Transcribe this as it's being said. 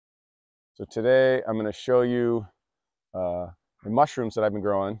So today I'm going to show you the mushrooms that I've been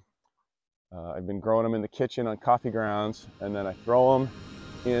growing. I've been growing them in the kitchen on coffee grounds, and then I throw them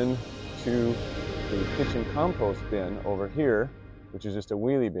into the kitchen compost bin over here, which is just a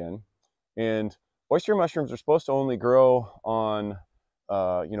wheelie bin. And oyster mushrooms are supposed to only grow on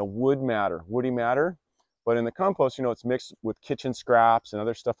woody matter, but in the compost, it's mixed with kitchen scraps and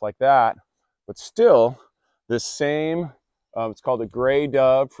other stuff like that. But still, this same it's called a gray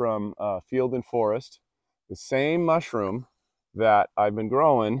dove from Field and Forest. The same mushroom that I've been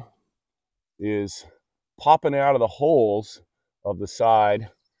growing is popping out of the holes of the side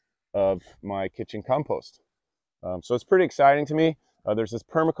of my kitchen compost. So it's pretty exciting to me. There's this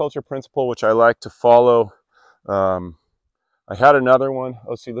permaculture principle which I like to follow. I had another one.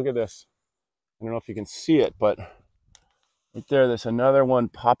 Oh, see, look at this. I don't know if you can see it, but right there, there's another one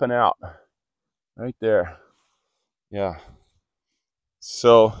popping out right there. Yeah.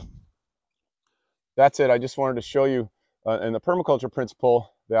 So that's it. I just wanted to show you, and the permaculture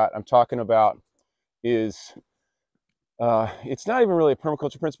principle that I'm talking about is, it's not even really a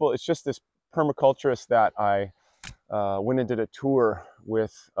permaculture principle. It's just this permaculturist that I went and did a tour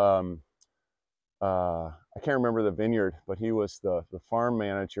with. I can't remember the vineyard, but he was the farm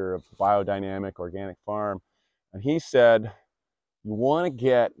manager of Biodynamic Organic Farm. And he said, you want to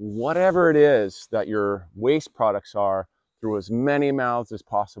get whatever it is that your waste products are through as many mouths as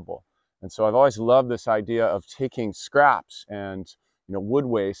possible. And so I've always loved this idea of taking scraps and wood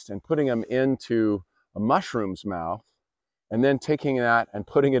waste and putting them into a mushroom's mouth, and then taking that and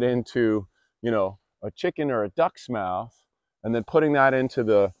putting it into a chicken or a duck's mouth, and then putting that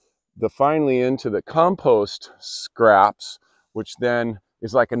into finally into the compost scraps, which then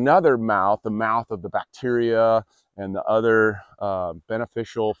is like another mouth, the mouth of the bacteria and the other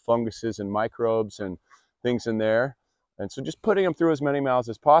beneficial funguses and microbes and things in there. And so just putting them through as many mouths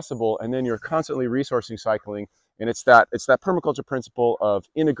as possible, and then you're constantly resourcing cycling. And it's that permaculture principle of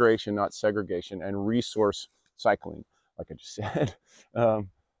integration, not segregation, and resource cycling, like I just said. So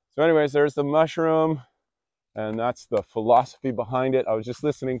anyways, there's the mushroom, and that's the philosophy behind it. I was just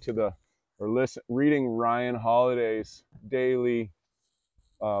reading Ryan Holiday's daily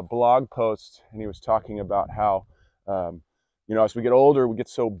blog post, and he was talking about how as we get older, we get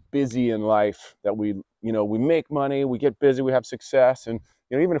so busy in life that we make money, we get busy, we have success, and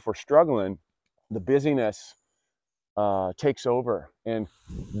even if we're struggling, the busyness takes over and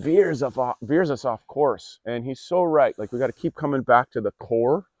veers us off course. And he's so right. Like, we got to keep coming back to the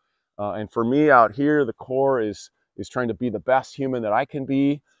core. And for me out here, the core is trying to be the best human that I can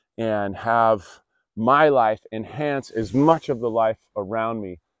be and have my life enhance as much of the life around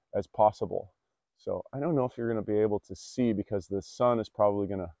me as possible. So I don't know if you're going to be able to see, because the sun is probably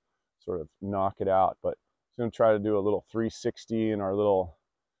going to sort of knock it out, but I'm going to try to do a little 360 in our little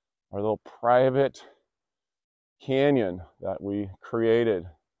private canyon that we created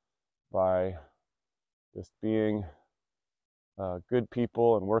by just being good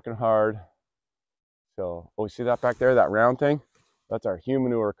people and working hard. So, oh, you see that back there, that round thing? That's our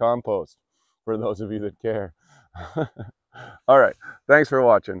humanure compost, for those of you that care. All right, thanks for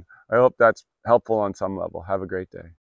watching. I hope that's helpful on some level. Have a great day.